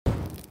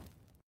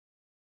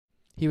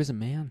he was a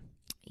man.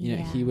 You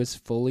know, he was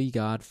fully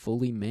God,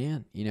 fully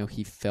man. You know,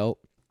 he felt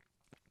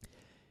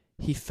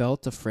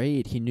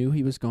afraid. He knew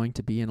he was going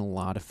to be in a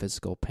lot of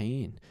physical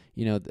pain.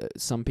 You know,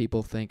 some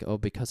people think, oh,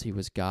 because he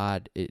was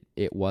God,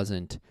 it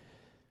wasn't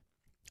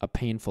a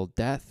painful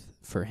death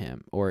for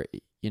him, or,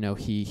 you know,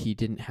 he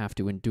didn't have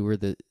to endure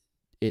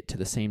it to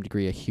the same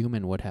degree a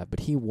human would have.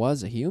 But he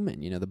was a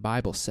human. You know, the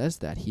Bible says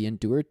that. He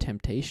endured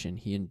temptation.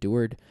 He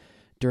endured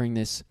during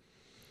this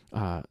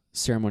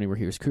ceremony where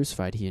he was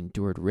crucified, he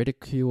endured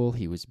ridicule,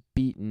 he was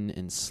beaten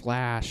and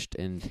slashed.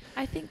 And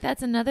I think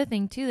that's another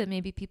thing too that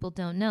maybe people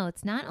don't know.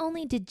 It's not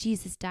only did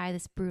Jesus die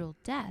this brutal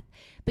death,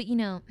 but you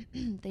know,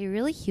 they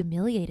really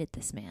humiliated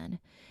this man.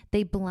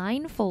 They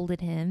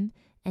blindfolded him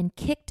and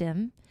kicked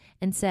him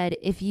and said,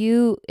 if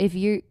you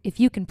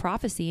can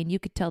prophecy and you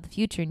could tell the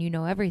future and you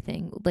know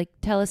everything, like,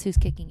 tell us who's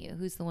kicking you,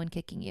 who's the one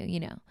kicking you, you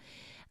know.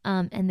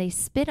 And they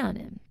spit on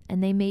him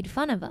and they made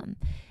fun of him,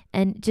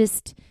 and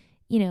just,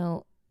 you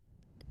know,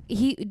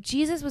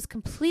 Jesus was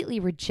completely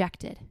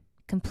rejected,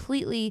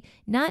 completely,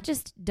 not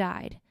just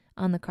died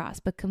on the cross,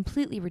 but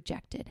completely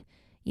rejected.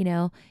 You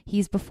know,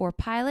 he's before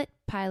Pilate.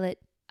 Pilate,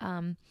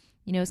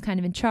 you know, is kind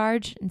of in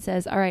charge and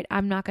says, all right,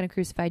 I'm not going to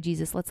crucify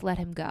Jesus. Let's let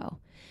him go.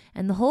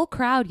 And the whole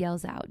crowd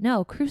yells out,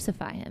 no,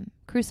 crucify him,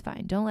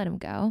 don't let him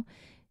go.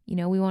 You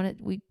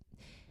know,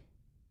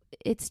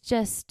 it's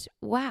just,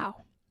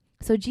 wow.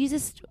 So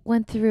Jesus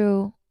went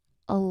through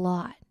a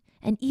lot.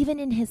 And even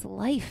in his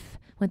life,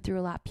 went through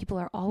a lot. People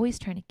are always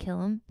trying to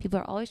kill him. People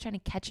are always trying to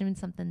catch him in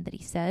something that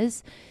he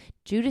says.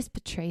 Judas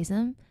betrays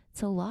him.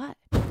 It's a lot.